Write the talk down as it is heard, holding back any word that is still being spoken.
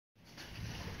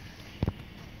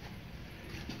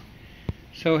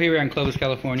So here we're in Clovis,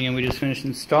 California, and we just finished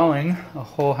installing a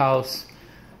whole house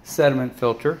sediment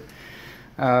filter.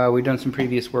 We've done some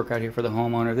previous work out here for the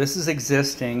homeowner. This is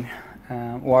existing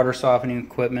water softening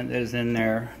equipment that is in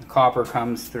there. The copper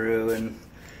comes through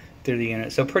the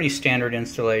unit. So pretty standard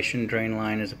installation. Drain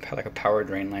line is like a power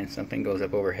drain line. Something goes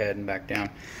up overhead and back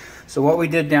down. So what we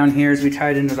did down here is we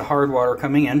tied into the hard water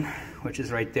coming in, which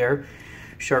is right there,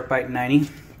 SharkBite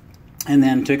 90. And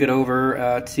then took it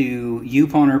over to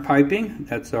U-Poner piping.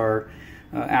 That's our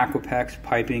Aquapex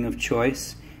piping of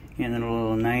choice. And then a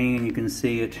little 90, and you can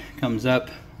see it comes up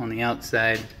on the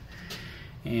outside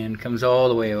and comes all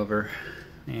the way over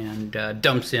and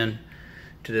dumps in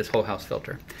to this whole house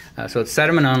filter. So it's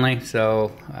sediment only,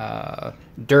 so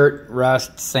dirt,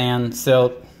 rust, sand,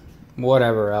 silt,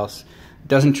 whatever else.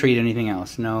 Doesn't treat anything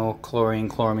else. No chlorine,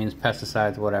 chloramines,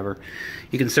 pesticides, whatever.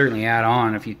 You can certainly add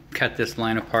on, if you cut this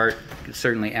line apart, you can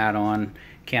certainly add on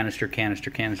canister,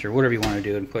 whatever you want to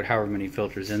do, and put however many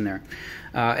filters in there.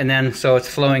 And then, so it's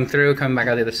flowing through, coming back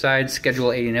out the other side,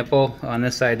 schedule 80 nipple. On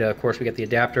this side, of course, we got the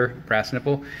adapter, brass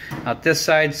nipple. Out this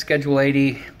side, schedule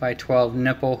 80 by 12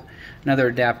 nipple. Another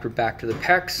adapter back to the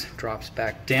PEX, drops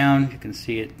back down. You can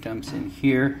see it dumps in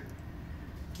here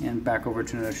and back over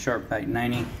to another SharkBite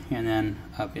 90, and then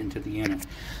up into the unit.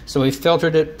 So we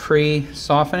filtered it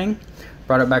pre-softening,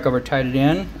 brought it back over, tied it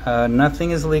in.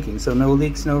 Nothing is leaking, so no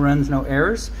leaks, no runs, no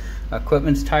errors.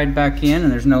 Equipment's tied back in,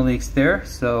 and there's no leaks there.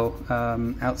 So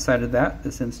outside of that,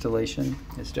 this installation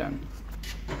is done.